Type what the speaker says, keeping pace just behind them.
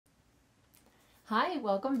Hi,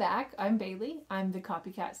 welcome back. I'm Bailey. I'm the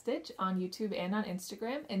Copycat Stitch on YouTube and on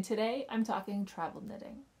Instagram, and today I'm talking travel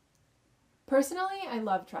knitting. Personally, I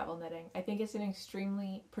love travel knitting. I think it's an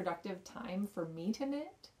extremely productive time for me to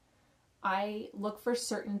knit. I look for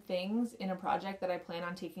certain things in a project that I plan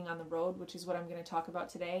on taking on the road, which is what I'm going to talk about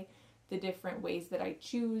today. The different ways that I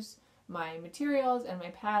choose my materials and my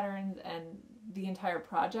patterns and the entire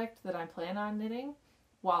project that I plan on knitting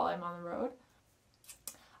while I'm on the road.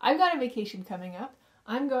 I've got a vacation coming up.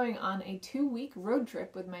 I'm going on a 2-week road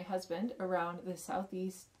trip with my husband around the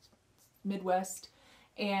Southeast, Midwest,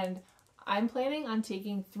 and I'm planning on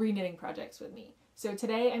taking 3 knitting projects with me. So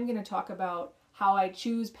today I'm going to talk about how I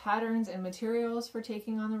choose patterns and materials for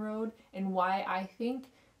taking on the road and why I think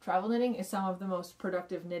travel knitting is some of the most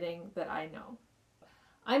productive knitting that I know.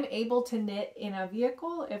 I'm able to knit in a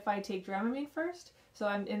vehicle if I take Dramamine first, so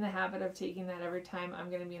I'm in the habit of taking that every time I'm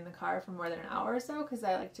going to be in the car for more than an hour or so because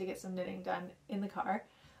I like to get some knitting done in the car.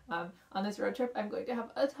 On this road trip, I'm going to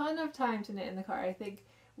have a ton of time to knit in the car. I think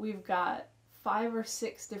we've got 5 or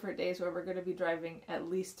 6 different days where we're going to be driving at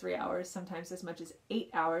least 3 hours, sometimes as much as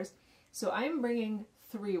 8 hours. So I'm bringing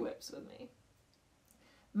 3 whips with me.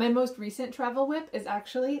 My most recent travel whip is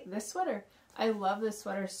actually this sweater. I love this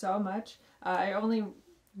sweater so much. I only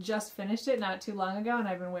just finished it not too long ago and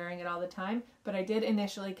I've been wearing it all the time, but I did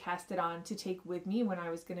initially cast it on to take with me when I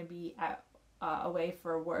was going to be away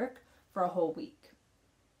for work for a whole week.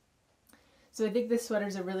 So I think this sweater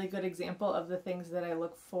is a really good example of the things that I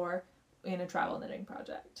look for in a travel knitting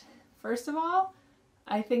project. First of all,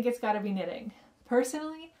 I think it's got to be knitting.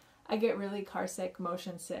 Personally, I get really car sick,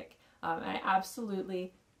 motion sick. I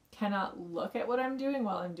absolutely cannot look at what I'm doing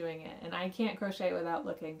while I'm doing it, and I can't crochet without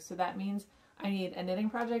looking, so that means I need a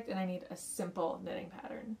knitting project and I need a simple knitting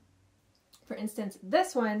pattern. For instance,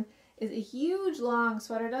 this one is a huge long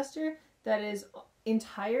sweater duster that is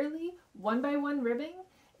entirely 1x1 ribbing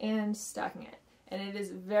and stockinette, and it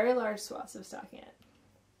is very large swaths of stockinette,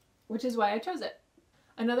 which is why I chose it.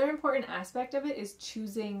 Another important aspect of it is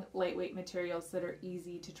choosing lightweight materials that are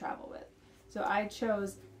easy to travel with. So I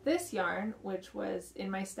chose this yarn, which was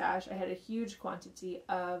in my stash. I had a huge quantity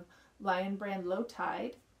of Lion Brand Low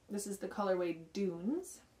Tide. This is the colorway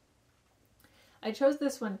Dunes. I chose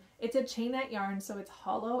this one. It's a chainette yarn, so it's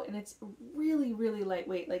hollow and it's really, really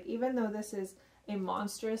lightweight. Like, even though this is a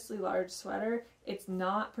monstrously large sweater, it's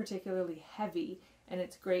not particularly heavy, and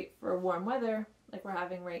it's great for warm weather like we're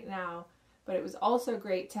having right now. But it was also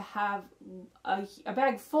great to have a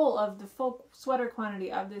bag full of the full sweater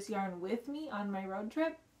quantity of this yarn with me on my road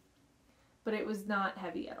trip, but it was not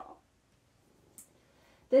heavy at all.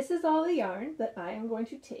 This is all the yarn that I am going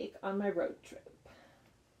to take on my road trip.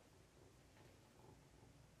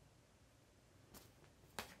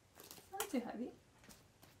 Not too heavy.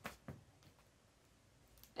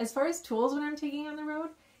 As far as tools when I'm taking on the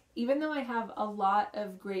road, even though I have a lot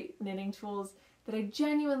of great knitting tools that I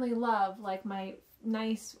genuinely love, like my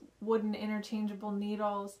nice wooden interchangeable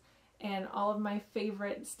needles and all of my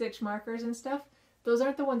favorite stitch markers and stuff, those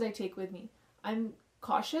aren't the ones I take with me. I'm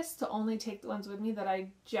cautious to only take the ones with me that I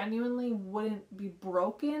genuinely wouldn't be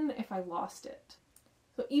broken if I lost it.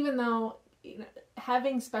 So even though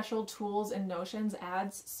having special tools and notions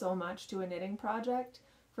adds so much to a knitting project,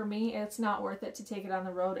 for me it's not worth it to take it on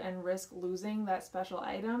the road and risk losing that special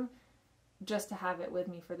item just to have it with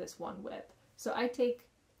me for this one whip. So I take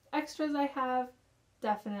extras I have,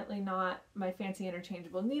 definitely not my fancy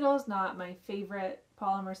interchangeable needles, not my favorite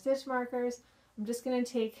polymer stitch markers. I'm just going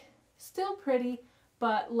to take still pretty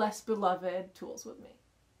but less beloved tools with me.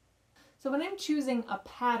 So when I'm choosing a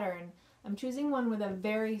pattern, I'm choosing one with a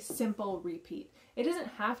very simple repeat. It doesn't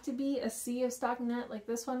have to be a sea of stockinette like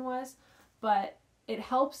this one was, but it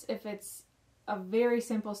helps if it's a very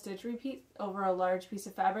simple stitch repeat over a large piece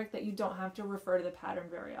of fabric that you don't have to refer to the pattern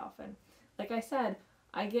very often. Like I said,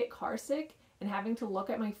 I get car sick, and having to look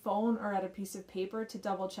at my phone or at a piece of paper to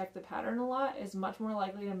double check the pattern a lot is much more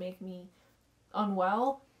likely to make me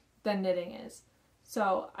unwell than knitting is.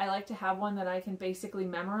 So I like to have one that I can basically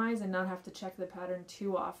memorize and not have to check the pattern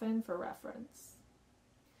too often for reference.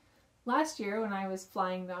 Last year, when I was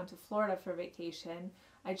flying down to Florida for vacation,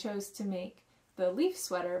 I chose to make the leaf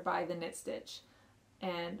sweater by the Knit Stitch.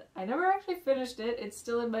 And I never actually finished it. It's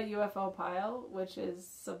still in my UFO pile, which is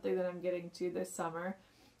something that I'm getting to this summer.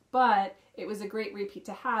 But it was a great repeat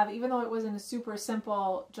to have. Even though it wasn't a super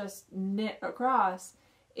simple just knit across,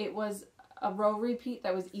 it was a row repeat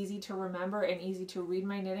that was easy to remember and easy to read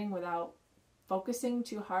my knitting without focusing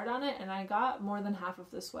too hard on it, and I got more than half of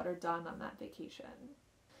the sweater done on that vacation.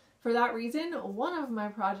 For that reason, one of my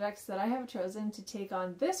projects that I have chosen to take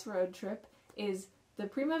on this road trip is the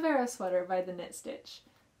Primavera sweater by the Knit Stitch.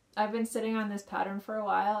 I've been sitting on this pattern for a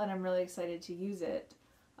while and I'm really excited to use it.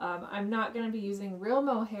 I'm not going to be using real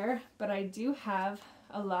mohair, but I do have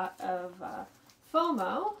a lot of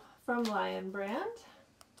FOMO from Lion Brand.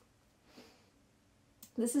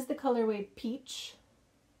 This is the colorway Peach.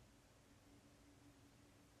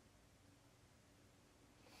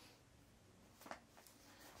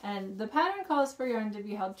 And the pattern calls for yarn to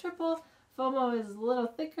be held triple. FOMO is a little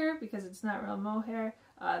thicker because it's not real mohair.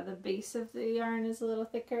 The base of the yarn is a little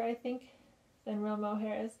thicker, I think, than real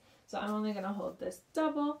mohair is. So I'm only going to hold this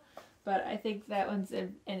double, but I think that one's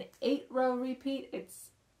an 8-row repeat.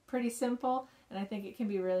 It's pretty simple, and I think it can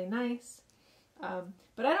be really nice.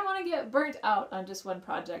 But I don't want to get burnt out on just one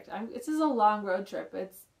project. This is a long road trip.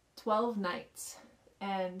 It's 12 nights,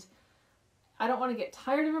 and I don't want to get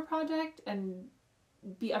tired of a project and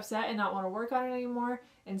be upset and not want to work on it anymore.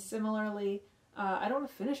 And similarly, I don't want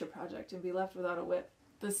to finish a project and be left without a WIP.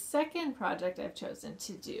 The second project I've chosen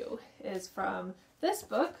to do is from this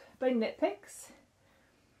book by Knit Picks,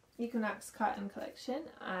 Equinox Cotton Collection.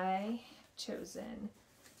 I have chosen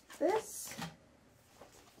this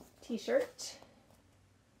t-shirt.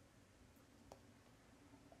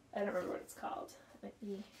 I don't remember what it's called.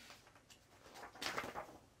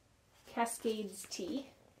 Cascades Tee.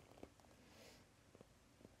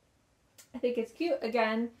 I think it's cute.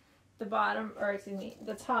 Again, the bottom, or excuse me,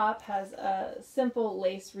 the top has a simple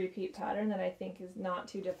lace repeat pattern that I think is not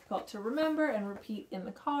too difficult to remember and repeat in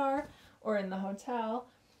the car or in the hotel.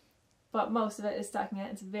 But most of it is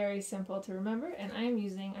stockinette. It's very simple to remember. And I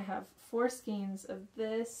have 4 skeins of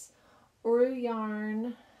this Oru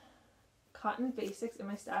Yarn Cotton Basics in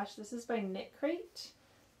my stash. This is by Knit Crate.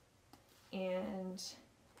 And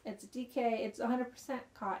it's DK, it's 100%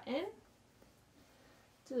 cotton.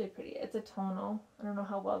 It's really pretty. It's a tonal. I don't know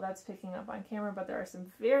how well that's picking up on camera, but there are some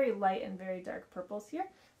very light and very dark purples here.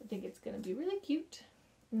 I think it's going to be really cute.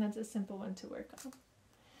 And that's a simple one to work on.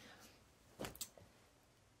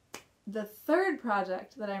 The third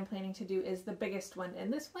project that I'm planning to do is the biggest one,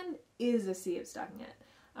 and this one is a sea of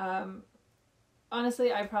stockinette.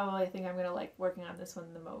 Honestly, I probably think I'm going to like working on this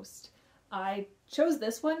one the most. I chose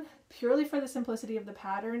this one purely for the simplicity of the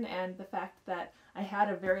pattern and the fact that I had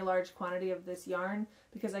a very large quantity of this yarn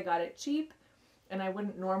because I got it cheap, and I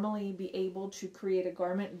wouldn't normally be able to create a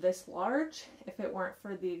garment this large if it weren't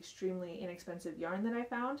for the extremely inexpensive yarn that I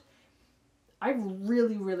found. I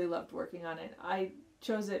really, really loved working on it. I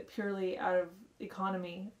chose it purely out of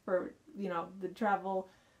economy for, you know, the travel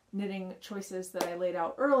knitting choices that I laid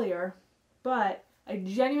out earlier, but I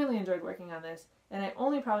genuinely enjoyed working on this, and I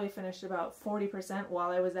only probably finished about 40% while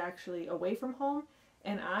I was actually away from home,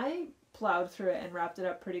 and I plowed through it and wrapped it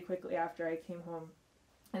up pretty quickly after I came home.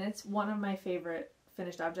 And it's one of my favorite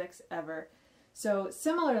finished objects ever. So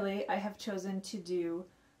similarly, I have chosen to do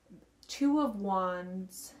 2 of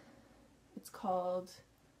Wands. It's called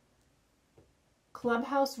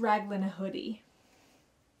Clubhouse Raglan Hoodie.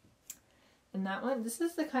 And that one, this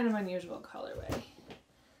is the kind of unusual colorway.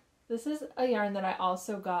 This is a yarn that I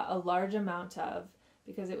also got a large amount of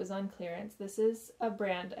because it was on clearance. This is a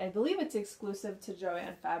brand, I believe it's exclusive to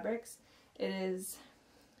Joann Fabrics. It is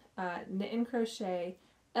Knit and Crochet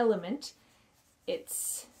Element.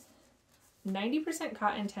 It's 90%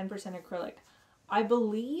 cotton, 10% acrylic. I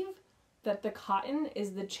believe that the cotton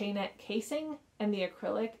is the chainette casing and the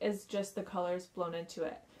acrylic is just the colors blown into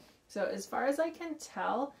it. So as far as I can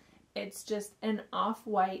tell, it's just an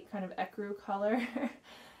off-white kind of ecru color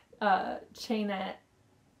chainette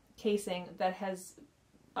casing that has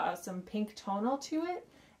some pink tonal to it,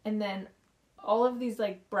 and then all of these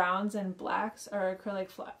like browns and blacks are acrylic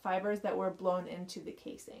fibers that were blown into the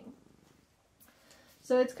casing.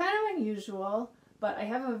 So it's kind of unusual, but I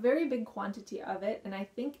have a very big quantity of it, and I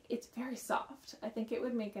think it's very soft. I think it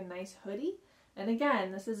would make a nice hoodie. And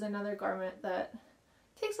again, this is another garment that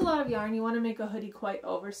takes a lot of yarn. You want to make a hoodie quite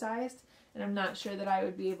oversized, and I'm not sure that I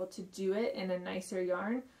would be able to do it in a nicer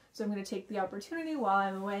yarn. So I'm going to take the opportunity while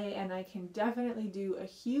I'm away, and I can definitely do a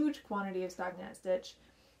huge quantity of stockinette stitch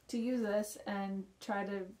to use this and try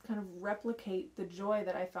to kind of replicate the joy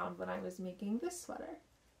that I found when I was making this sweater.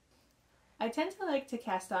 I tend to like to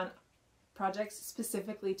cast on projects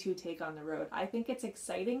specifically to take on the road. I think it's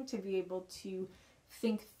exciting to be able to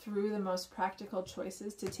think through the most practical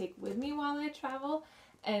choices to take with me while I travel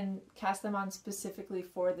and cast them on specifically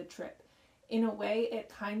for the trip. In a way, it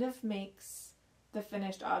kind of makes the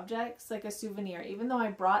finished objects like a souvenir. Even though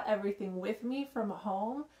I brought everything with me from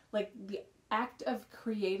home, like the act of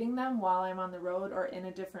creating them while I'm on the road or in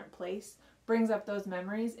a different place brings up those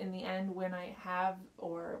memories in the end when I have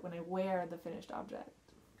or when I wear the finished object.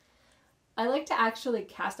 I like to actually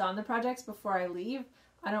cast on the projects before I leave.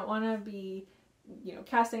 I don't want to be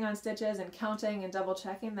casting on stitches and counting and double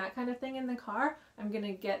checking, that kind of thing in the car. I'm going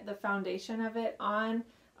to get the foundation of it on.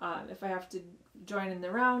 If I have to join in the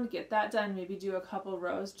round, get that done, maybe do a couple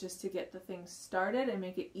rows just to get the thing started and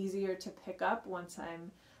make it easier to pick up once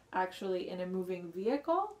I'm actually in a moving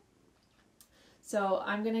vehicle. So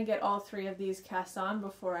I'm going to get all 3 of these cast on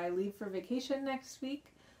before I leave for vacation next week,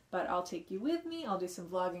 but I'll take you with me. I'll do some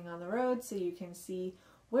vlogging on the road so you can see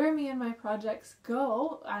where me and my projects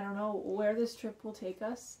go. I don't know where this trip will take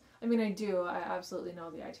us. I mean, I do. I absolutely know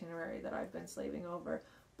the itinerary that I've been slaving over,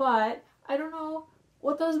 but I don't know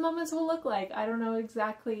what those moments will look like. I don't know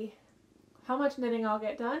exactly how much knitting I'll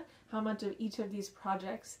get done, how much of each of these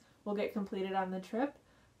projects will get completed on the trip,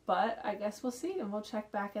 but I guess we'll see, and we'll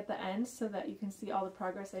check back at the end so that you can see all the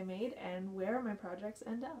progress I made and where my projects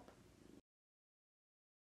end up.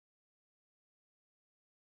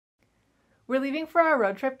 We're leaving for our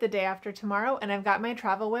road trip the day after tomorrow, and I've got my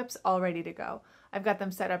travel whips all ready to go. I've got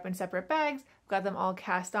them set up in separate bags, I've got them all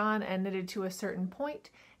cast on and knitted to a certain point,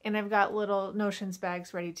 and I've got little Notions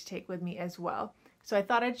bags ready to take with me as well. So I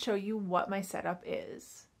thought I'd show you what my setup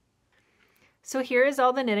is. So here is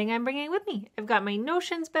all the knitting I'm bringing with me. I've got my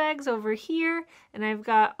Notions bags over here, and I've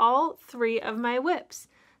got all 3 of my whips.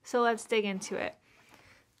 So let's dig into it.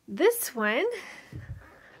 This one,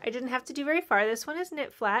 I didn't have to do very far. This one is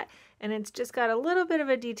knit flat, and it's just got a little bit of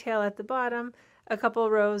a detail at the bottom, a couple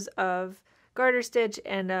rows of garter stitch,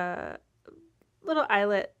 and a little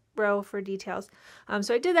eyelet row for details.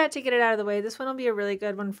 So I did that to get it out of the way. This one will be a really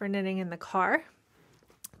good one for knitting in the car.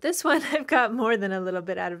 This one I've got more than a little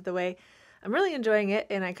bit out of the way. I'm really enjoying it,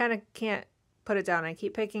 and I kind of can't put it down. I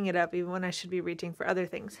keep picking it up even when I should be reaching for other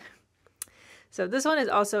things. So this one is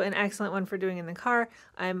also an excellent one for doing in the car.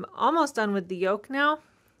 I'm almost done with the yoke now,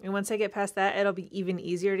 and once I get past that, it'll be even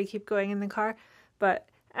easier to keep going in the car. But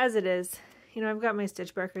as it is, I've got my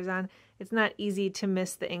stitch markers on. It's not easy to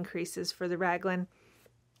miss the increases for the raglan.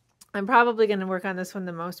 I'm probably going to work on this one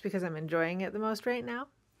the most because I'm enjoying it the most right now.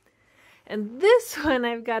 And this one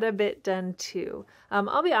I've got a bit done too.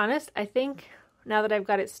 I'll be honest, I think now that I've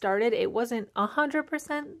got it started, it wasn't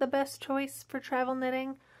 100% the best choice for travel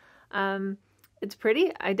knitting. It's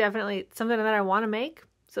pretty. It's something that I want to make,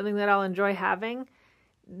 something that I'll enjoy having.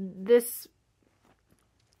 This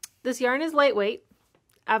yarn is lightweight,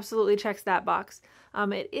 absolutely checks that box.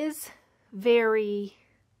 It is very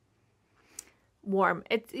warm.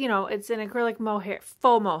 It's an acrylic mohair,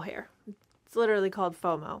 faux mohair. It's literally called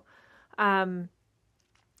FOMO.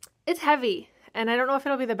 It's heavy, and I don't know if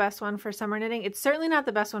it'll be the best one for summer knitting. It's certainly not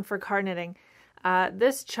the best one for car knitting.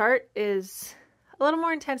 This chart is a little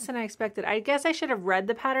more intense than I expected. I guess I should have read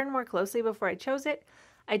the pattern more closely before I chose it.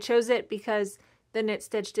 I chose it because the Knit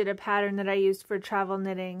Stitch did a pattern that I used for travel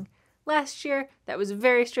knitting last year that was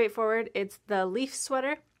very straightforward. It's the leaf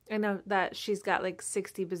sweater. I know that she's got like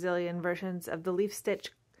 60 bazillion versions of the leaf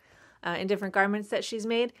stitch in different garments that she's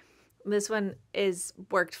made. This one is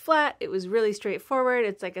worked flat. It was really straightforward.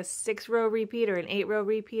 It's like a 6-row repeat or an 8-row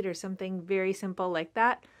repeat or something very simple like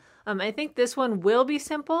that. I think this one will be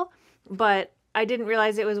simple, but I didn't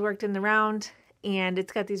realize it was worked in the round, and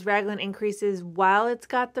it's got these raglan increases while it's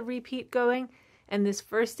got the repeat going. And this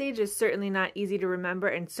first stage is certainly not easy to remember,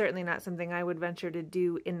 and certainly not something I would venture to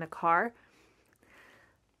do in the car.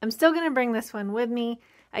 I'm still going to bring this one with me.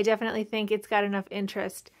 I definitely think it's got enough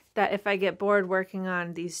interest that if I get bored working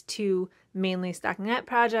on these 2 mainly stockinette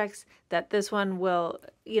projects, that this one will,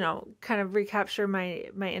 kind of recapture my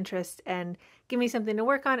interest and give me something to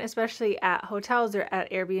work on, especially at hotels or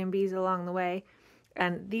at Airbnbs along the way.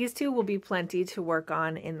 And these 2 will be plenty to work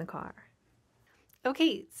on in the car.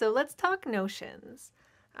 Okay, so let's talk notions.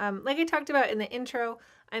 Like I talked about in the intro,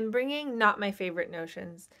 I'm bringing not my favorite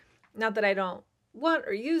notions. Not that I don't want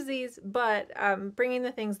or use these, but bringing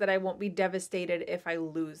the things that I won't be devastated if I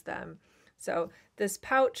lose them. So this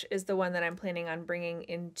pouch is the one that I'm planning on bringing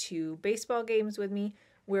into baseball games with me.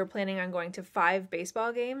 We're planning on going to 5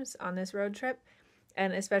 baseball games on this road trip,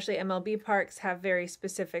 and especially MLB parks have very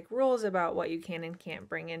specific rules about what you can and can't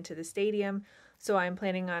bring into the stadium. So I'm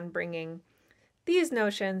planning on bringing these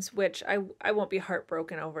notions, which I won't be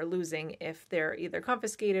heartbroken over losing if they're either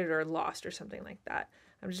confiscated or lost or something like that.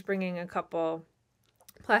 I'm just bringing a couple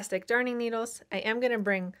plastic darning needles. I am going to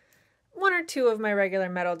bring 1 or 2 of my regular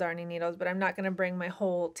metal darning needles, but I'm not going to bring my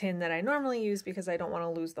whole tin that I normally use because I don't want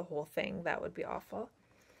to lose the whole thing. That would be awful.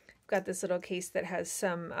 I've got this little case that has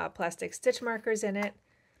some plastic stitch markers in it,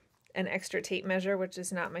 an extra tape measure, which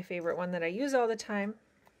is not my favorite one that I use all the time.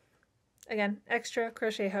 Again, extra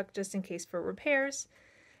crochet hook just in case for repairs.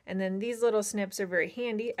 And then these little snips are very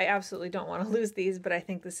handy. I absolutely don't want to lose these, but I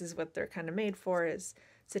think this is what they're kind of made for, is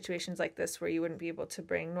situations like this where you wouldn't be able to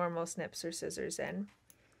bring normal snips or scissors in.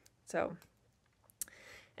 So,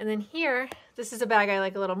 and then here, this is a bag I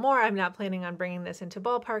like a little more. I'm not planning on bringing this into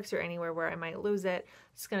ballparks or anywhere where I might lose it.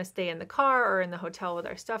 It's going to stay in the car or in the hotel with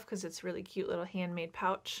our stuff because it's a really cute little handmade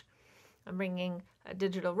pouch. I'm bringing a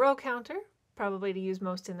digital row counter, probably to use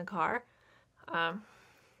most in the car. A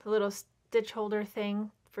little stitch holder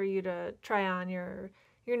thing for you to try on your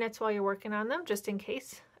knits while you're working on them, just in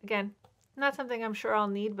case. Again, not something I'm sure I'll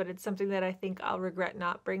need, but it's something that I think I'll regret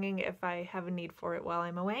not bringing if I have a need for it while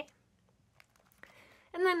I'm away.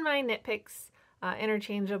 And then my knit picks,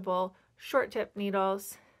 interchangeable short tip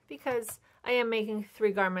needles, because I am making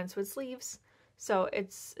 3 garments with sleeves, so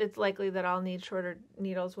it's likely that I'll need shorter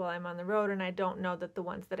needles while I'm on the road, and I don't know that the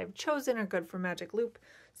ones that I've chosen are good for Magic Loop,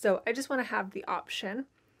 so I just want to have the option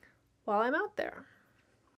while I'm out there.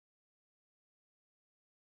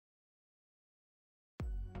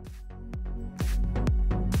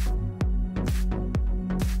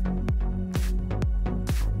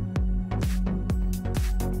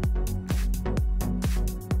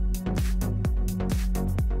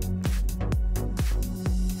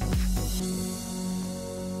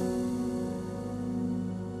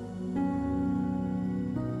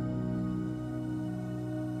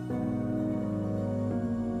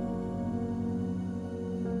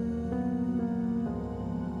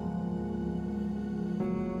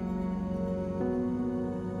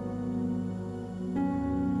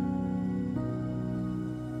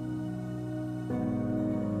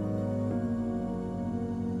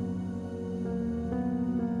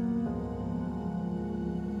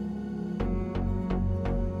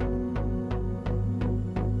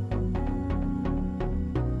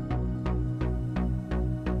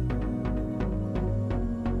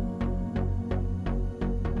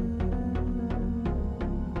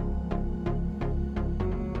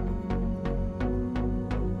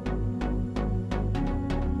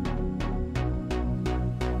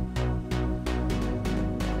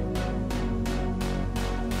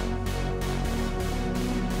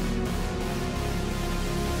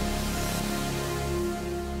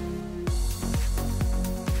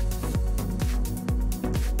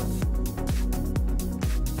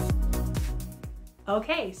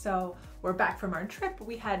 Okay, so we're back from our trip.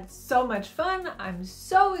 We had so much fun. I'm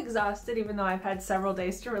so exhausted, even though I've had several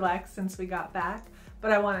days to relax since we got back.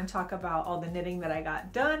 But I want to talk about all the knitting that I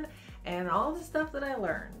got done and all the stuff that I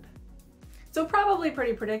learned. So probably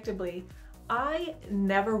pretty predictably, I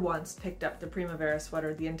never once picked up the Primavera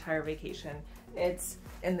sweater the entire vacation. It's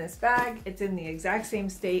in this bag. It's in the exact same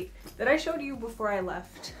state that I showed you before I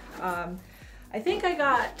left. I think I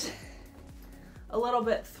got a little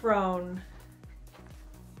bit thrown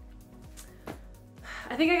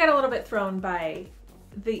by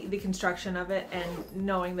the construction of it and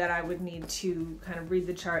knowing that I would need to kind of read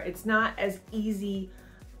the chart. It's not as easy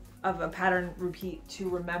of a pattern repeat to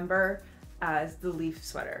remember as the leaf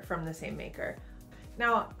sweater from the same maker.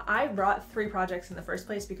 Now, I brought 3 projects in the first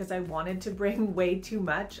place because I wanted to bring way too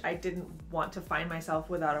much. I didn't want to find myself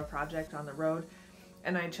without a project on the road,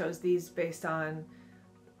 and I chose these based on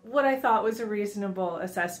what I thought was a reasonable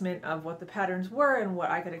assessment of what the patterns were and what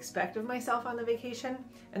I could expect of myself on the vacation,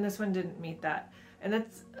 and this one didn't meet that. And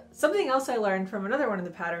that's something else I learned from another one of the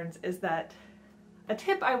patterns, is that a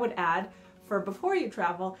tip I would add for before you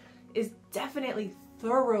travel is definitely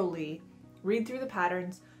thoroughly read through the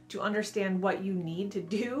patterns to understand what you need to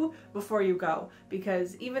do before you go.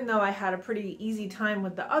 Because even though I had a pretty easy time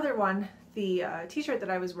with the other one, the t-shirt that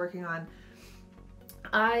I was working on,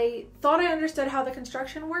 I thought I understood how the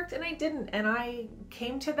construction worked, and I didn't. And I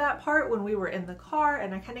came to that part when we were in the car,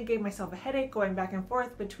 and I kind of gave myself a headache going back and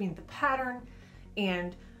forth between the pattern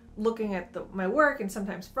and looking at my work and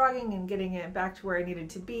sometimes frogging and getting it back to where I needed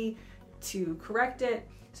to be to correct it.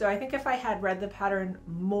 So I think if I had read the pattern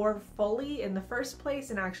more fully in the first place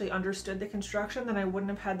and actually understood the construction, then I wouldn't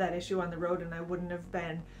have had that issue on the road, and I wouldn't have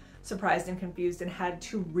been surprised and confused and had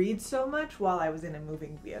to read so much while I was in a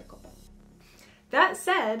moving vehicle. That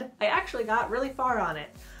said, I actually got really far on it.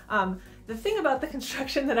 The thing about the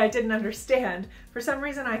construction that I didn't understand, for some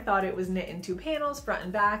reason I thought it was knit in 2 panels, front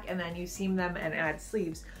and back, and then you seam them and add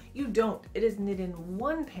sleeves. You don't. It is knit in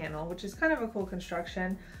 1 panel, which is kind of a cool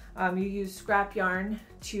construction. You use scrap yarn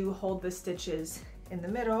to hold the stitches in the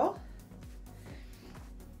middle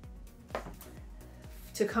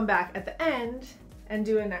to come back at the end and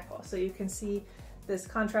do a neck roll. So you can see this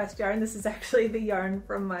contrast yarn. This is actually the yarn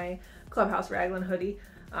from my Clubhouse Raglan hoodie.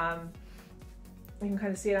 You can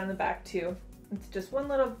kind of see it on the back too. It's just one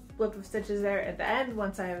little blip of stitches there at the end.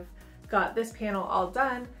 Once I've got this panel all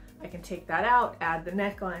done, I can take that out, add the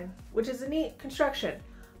neckline, which is a neat construction.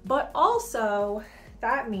 But also,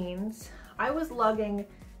 that means I was lugging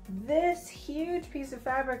this huge piece of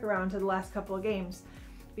fabric around to the last couple of games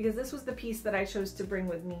because this was the piece that I chose to bring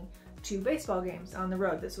with me to baseball games on the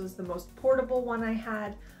road. This was the most portable one I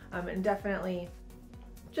had, and definitely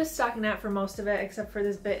just stockinette for most of it, except for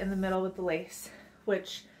this bit in the middle with the lace,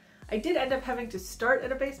 which I did end up having to start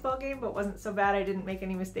at a baseball game, but wasn't so bad. I didn't make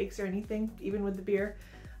any mistakes or anything, even with the beer.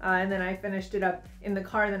 And then I finished it up in the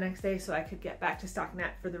car the next day so I could get back to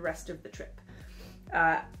stockinette for the rest of the trip.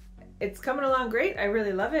 It's coming along great. I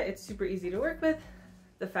really love it. It's super easy to work with.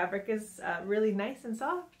 The fabric is really nice and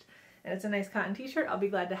soft, and it's a nice cotton t-shirt. I'll be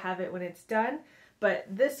glad to have it when it's done, but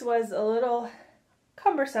this was a little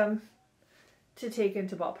cumbersome to take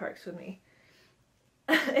into ballparks with me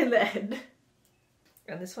in the end.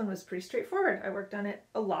 And this one was pretty straightforward. I worked on it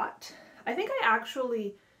a lot. I think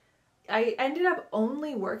I ended up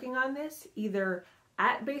only working on this either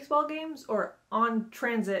at baseball games or on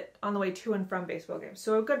transit on the way to and from baseball games.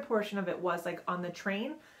 So a good portion of it was like on the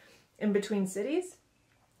train in between cities,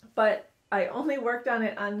 but I only worked on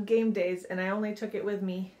it on game days and I only took it with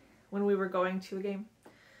me when we were going to a game.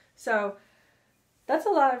 So that's a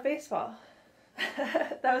lot of baseball.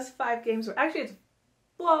 That was 5 games worth. Actually, it's,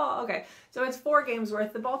 well, okay, so it's 4 games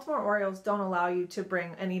worth. The Baltimore Orioles don't allow you to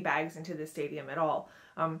bring any bags into the stadium at all.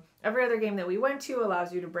 Every other game that we went to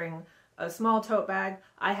allows you to bring a small tote bag.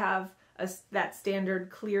 I have that standard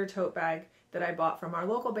clear tote bag that I bought from our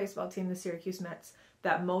local baseball team, the Syracuse Mets,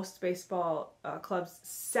 that most baseball clubs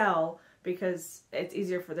sell because it's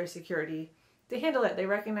easier for their security to handle it. They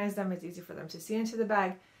recognize them, it's easy for them to see into the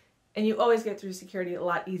bag, and you always get through security a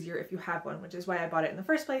lot easier if you have one, which is why I bought it in the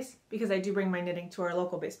first place, because I do bring my knitting to our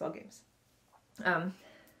local baseball games.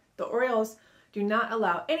 The Orioles do not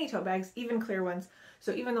allow any tote bags, even clear ones.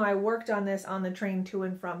 So even though I worked on this on the train to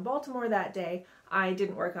and from Baltimore that day, I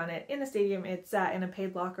didn't work on it in the stadium. It sat in a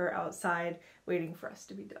paid locker outside waiting for us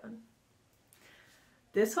to be done.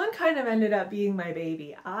 This one kind of ended up being my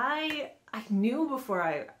baby. I knew before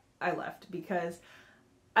I left because,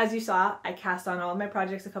 as you saw, I cast on all of my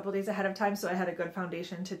projects a couple days ahead of time, so I had a good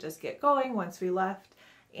foundation to just get going once we left.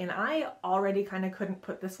 And I already kind of couldn't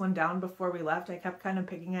put this one down before we left. I kept kind of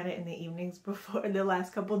picking at it in the evenings before, the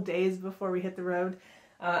last couple days before we hit the road.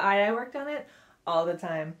 I worked on it all the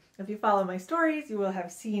time. If you follow my stories, you will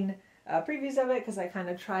have seen previews of it because I kind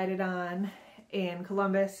of tried it on in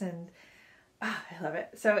Columbus, and I love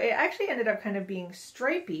it. So it actually ended up kind of being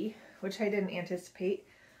stripy, which I didn't anticipate.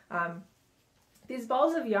 These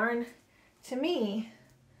balls of yarn, to me,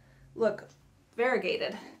 look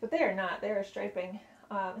variegated, but they are not. They are striping.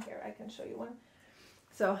 Here, I can show you one.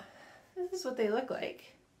 So this is what they look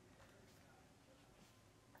like.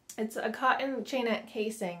 It's a cotton chainette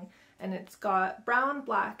casing, and it's got brown,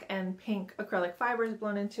 black, and pink acrylic fibers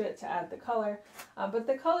blown into it to add the color. But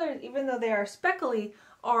the colors, even though they are speckly,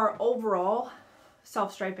 are overall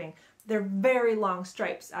self-striping. They're very long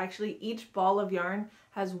stripes. Actually, each ball of yarn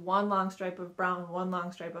has one long stripe of brown, one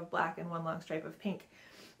long stripe of black, and one long stripe of pink.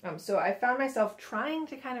 So I found myself trying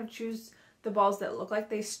to kind of choose the balls that look like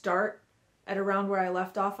they start at around where I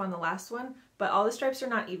left off on the last one, but all the stripes are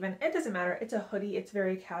not even. It doesn't matter. It's a hoodie. It's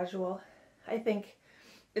very casual. I think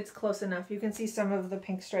it's close enough. You can see some of the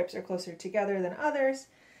pink stripes are closer together than others,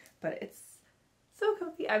 but it's so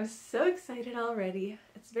comfy. I'm so excited already.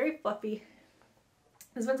 It's very fluffy.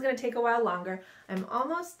 This one's going to take a while longer. I'm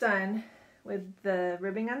almost done with the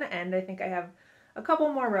ribbing on the end. I think I have a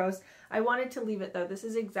couple more rows. I wanted to leave it though. This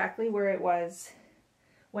is exactly where it was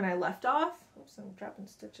when I left off. Oops, I'm dropping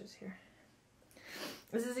stitches here.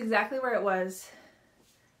 This is exactly where it was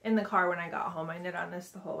in the car when I got home. I knit on this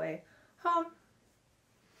the whole way home,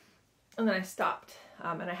 and then I stopped.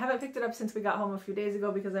 And I haven't picked it up since we got home a few days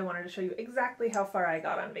ago because I wanted to show you exactly how far I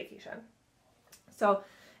got on vacation. So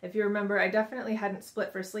if you remember, I definitely hadn't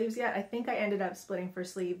split for sleeves yet. I think I ended up splitting for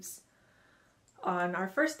sleeves on our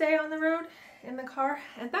first day on the road in the car.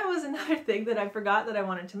 And that was another thing that I forgot that I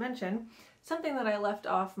wanted to mention. Something that I left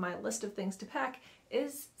off my list of things to pack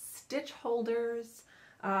is stitch holders.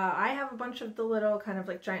 I have a bunch of the little kind of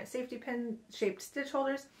like giant safety pin shaped stitch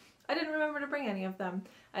holders. I didn't remember to bring any of them.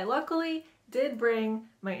 I luckily did bring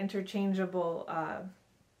my interchangeable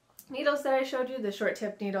needles that I showed you, the short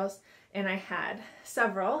tip needles, and I had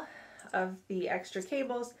several of the extra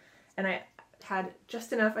cables, and I had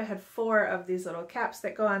just enough. I had 4 of these little caps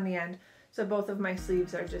that go on the end, so both of my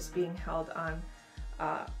sleeves are just being held on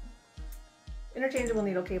interchangeable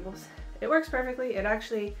needle cables. It works perfectly. It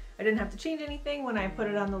actually, I didn't have to change anything when I put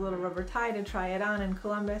it on the little rubber tie to try it on in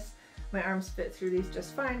Columbus. My arms fit through these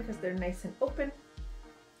just fine because they're nice and open.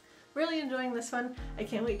 Really enjoying this one. I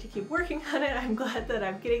can't wait to keep working on it. I'm glad that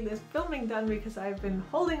I'm getting this filming done because I've been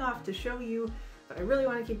holding off to show you but I really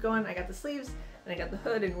want to keep going. I got the sleeves and I got the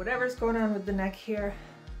hood and whatever's going on with the neck here,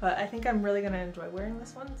 but I think I'm really going to enjoy wearing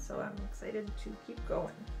this one, so I'm excited to keep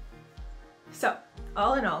going. So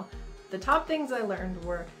all in all, the top things I learned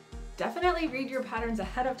were definitely read your patterns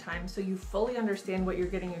ahead of time so you fully understand what you're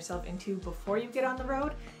getting yourself into before you get on the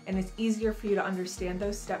road, and it's easier for you to understand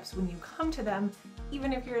those steps when you come to them,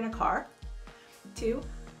 even if you're in a car. 2,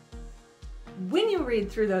 when you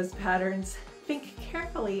read through those patterns, think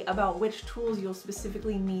carefully about which tools you'll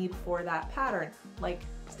specifically need for that pattern, like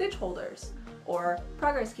stitch holders or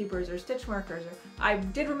progress keepers or stitch markers. I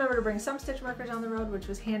did remember to bring some stitch markers on the road, which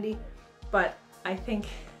was handy, but I think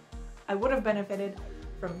I would have benefited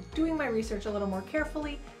from doing my research a little more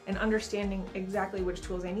carefully and understanding exactly which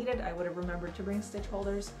tools I needed. I would have remembered to bring stitch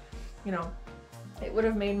holders. You know, it would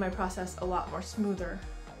have made my process a lot more smoother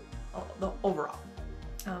overall.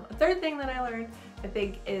 A third thing that I learned, I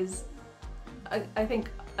think, is I think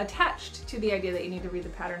attached to the idea that you need to read the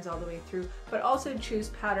patterns all the way through, but also choose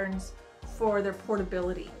patterns for their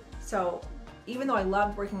portability. So even though I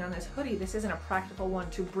loved working on this hoodie, this isn't a practical one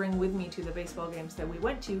to bring with me to the baseball games that we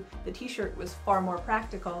went to. The t-shirt was far more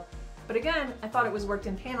practical. But again, I thought it was worked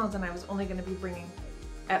in panels and I was only going to be bringing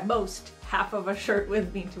at most half of a shirt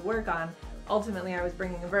with me to work on. Ultimately, I was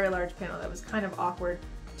bringing a very large panel that was kind of awkward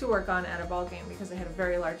to work on at a ball game because I had a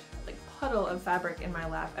very large puddle of fabric in my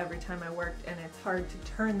lap every time I worked, and it's hard to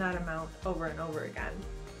turn that amount over and over again.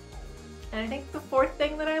 And I think the fourth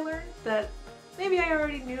thing that I learned that maybe I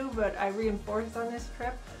already knew, but I reinforced on this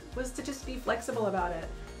trip, was to just be flexible about it.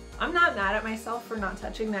 I'm not mad at myself for not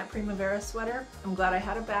touching that Primavera sweater. I'm glad I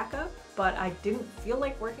had a backup, but I didn't feel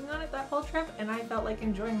like working on it that whole trip, and I felt like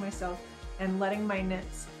enjoying myself and letting my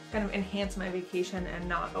knits kind of enhance my vacation and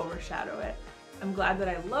not overshadow it. I'm glad that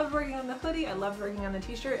I loved working on the hoodie, I loved working on the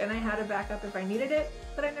t-shirt, and I had a backup if I needed it,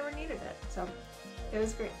 but I never needed it, so it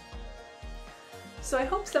was great. So I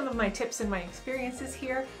hope some of my tips and my experiences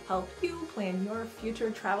here help you plan your future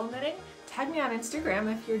travel knitting. Tag me on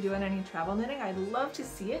Instagram if you're doing any travel knitting. I'd love to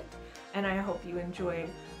see it, and I hope you enjoyed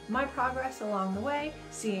my progress along the way,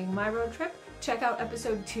 seeing my road trip. Check out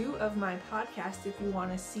episode 2 of my podcast if you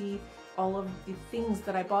want to see all of the things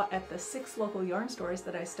that I bought at the 6 local yarn stores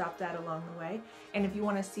that I stopped at along the way. And if you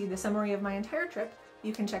want to see the summary of my entire trip,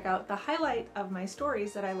 you can check out the highlight of my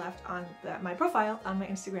stories that I left on my profile on my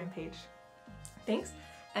Instagram page. Thanks,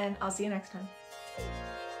 and I'll see you next time.